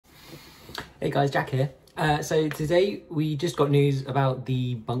Hey guys, Jack here. So today we just got news about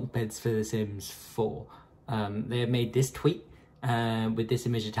the bunk beds for The Sims 4. They have made this tweet with this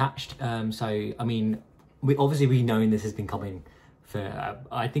image attached. So I mean, we've known this has been coming for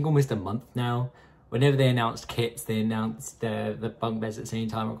I think almost a month now. Whenever they announced kits, they announced the bunk beds at the same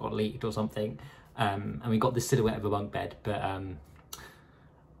time or got leaked or something. And we got the silhouette of a bunk bed, but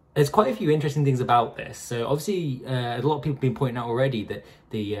there's quite a few interesting things about this. So obviously a lot of people have been pointing out already that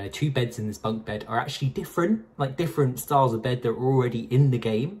the two beds in this bunk bed are actually different, like different styles of bed that are already in the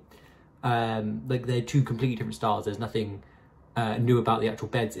game. Like they're two completely different styles. There's nothing new about the actual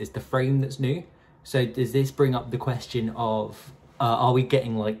beds. It's the frame that's new. So does this bring up the question of are we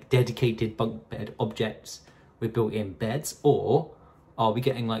getting like dedicated bunk bed objects with built-in beds, or are we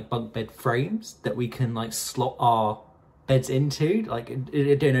getting like bunk bed frames that we can like slot our beds into? Like, I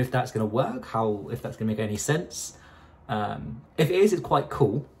don't know if that's going to work, if that's going to make any sense. If it is, it's quite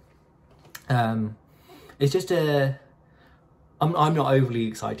cool. It's just I'm not overly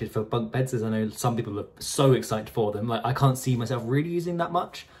excited for bunk beds, as I know some people are so excited for them. Like, I can't see myself really using that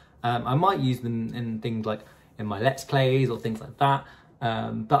much. I might use them in things like in my Let's Plays or things like that.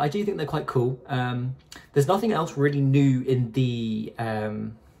 But I do think they're quite cool. There's nothing else really new in the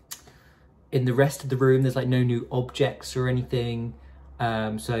rest of the room. There's like no new objects or anything.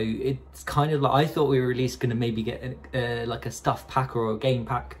 So it's kind of like, I thought we were at least going to maybe get like a stuff pack or a game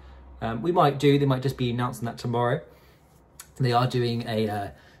pack. They might just be announcing that tomorrow. They are doing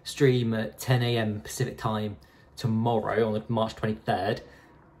a stream at 10 AM Pacific time tomorrow on March 23rd.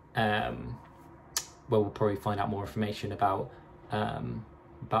 Where we'll probably find out more information about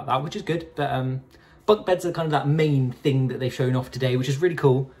that, which is good. But bunk beds are kind of that main thing that they've shown off today, which is really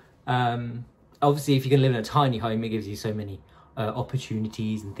cool. Obviously, if you're gonna live in a tiny home, it gives you so many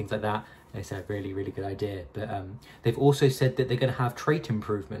opportunities and things like that. It's a really, really good idea. But they've also said that they're gonna have trait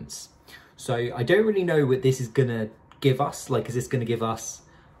improvements. So I don't really know what this is gonna give us. Like, is this gonna give us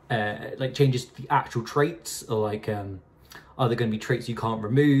like changes to the actual traits, or like are there gonna be traits you can't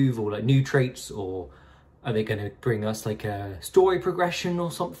remove, or like new traits, or are they gonna bring us like a story progression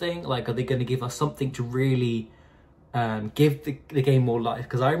or something? Like, are they gonna give us something to really give the game more life?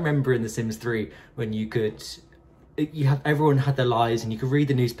 Because I remember in The Sims 3 when everyone had their lives and you could read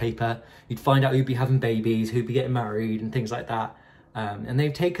the newspaper, you'd find out who'd be having babies, who'd be getting married and things like that. And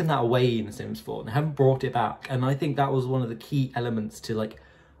they've taken that away in The Sims 4 and they haven't brought it back. And I think that was one of the key elements to like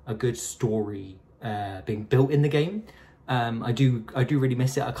a good story being built in the game. I do really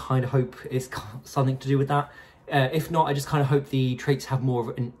miss it. I kind of hope it's something to do with that. If not, I just kind of hope the traits have more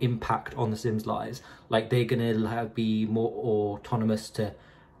of an impact on the Sims' lives. Like, they're gonna be more autonomous to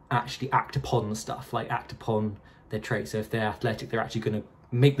actually act upon stuff, like act upon their traits. So if they're athletic, they're actually gonna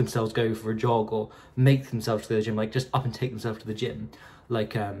make themselves go for a jog or make themselves to the gym, like just up and take themselves to the gym.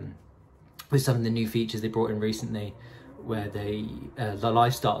 Like with some of the new features they brought in recently, where the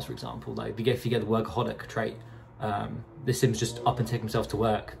lifestyles, for example, like if you get the workaholic trait, the Sims just up and take themselves to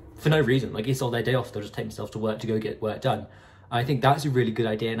work for no reason. Like, it's all their day off, they'll just take themselves to work to go get work done. I think that's a really good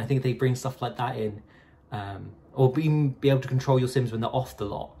idea, and I think if they bring stuff like that in, or even be able to control your Sims when they're off the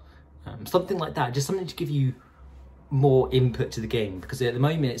lot, something like that, just something to give you more input to the game. Because at the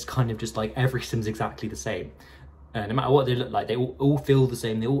moment it's kind of just like every Sim's exactly the same, no matter what they look like, they all feel the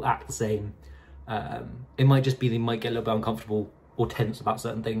same, they all act the same. It might just be they might get a little bit uncomfortable or tense about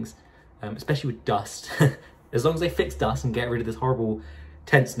certain things, especially with dust. As long as they fix dust and get rid of this horrible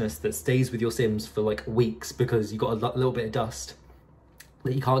tenseness that stays with your Sims for like weeks because you've got a little bit of dust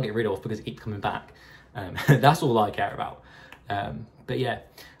that you can't get rid of because it keeps coming back. That's all I care about. But yeah,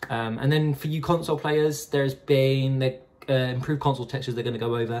 and then for you console players, there's been the improved console textures they're going to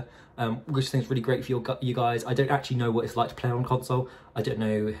go over, which I think is really great for you guys. I don't actually know what it's like to play on console. I don't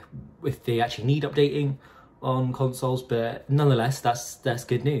know if they actually need updating on consoles, but nonetheless, that's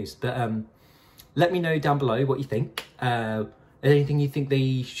good news. But let me know down below what you think. Anything you think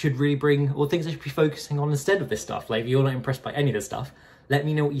they should really bring, or things they should be focusing on instead of this stuff. Like, if you're not impressed by any of this stuff, let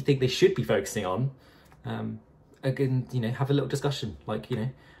me know what you think they should be focusing on. Again, you know, have a little discussion. Like, you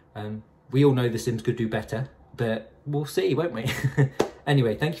know, we all know The Sims could do better, but we'll see, won't we?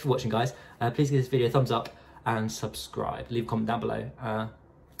 Anyway, thank you for watching, guys. Please give this video a thumbs up and subscribe. Leave a comment down below.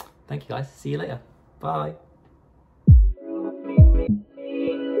 Thank you, guys. See you later. Bye.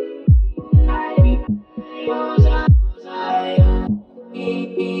 Was